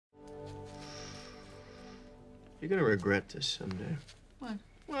You're gonna regret this someday. What?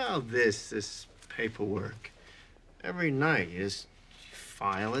 Well, this paperwork. Every night you just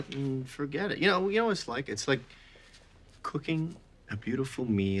file it and forget it. You know what it's like? It's like cooking a beautiful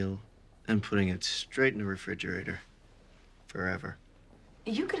meal and putting it straight in the refrigerator forever.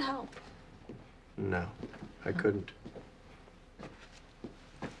 You could help. No, I couldn't.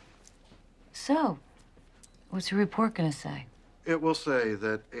 So, what's the report gonna say? It will say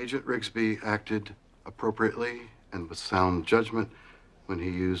that Agent Rigsby acted appropriately and with sound judgment when he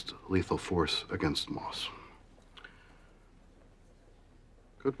used lethal force against Moss.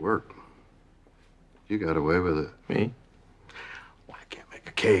 Good work. You got away with it. Me? Well, I can't make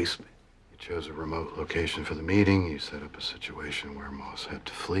a case, but you chose a remote location for the meeting. You set up a situation where Moss had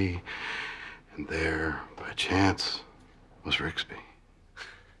to flee. And there, by chance, was Rigsby.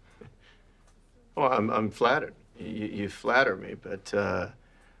 Well, I'm flattered. You flatter me, but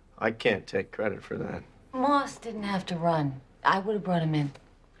I can't take credit for that. Moss didn't have to run. I would have brought him in.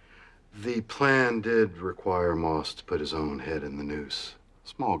 The plan did require Moss to put his own head in the noose.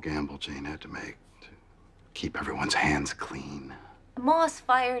 Small gamble Jane had to make to keep everyone's hands clean. Moss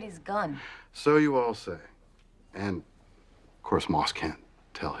fired his gun. So you all say. And, of course, Moss can't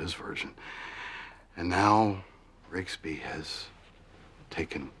tell his version. And now Rigsby has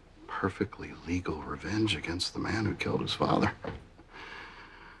taken perfectly legal revenge against the man who killed his father.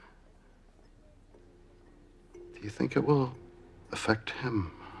 Do you think it will affect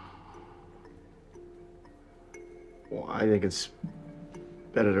him? Well, I think it's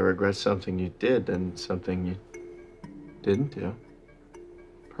better to regret something you did than something you didn't do.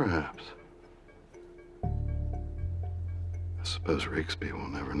 Perhaps. I suppose Rigsby will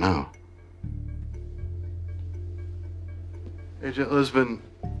never know. Agent Lisbon,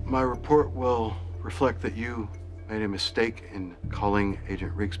 my report will reflect that you made a mistake in calling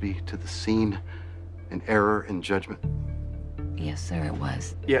Agent Rigsby to the scene, an error in judgment. Yes, sir, it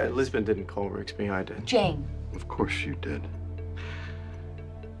was. Yeah, Lisbon didn't call Rigsby, I did. Jane. Of course you did.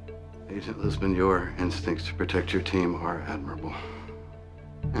 Agent Lisbon, your instincts to protect your team are admirable.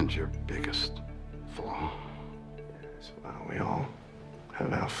 And your biggest flaw. Yes, well, we all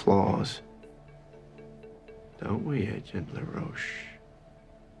have our flaws. Don't we, Agent LaRouche?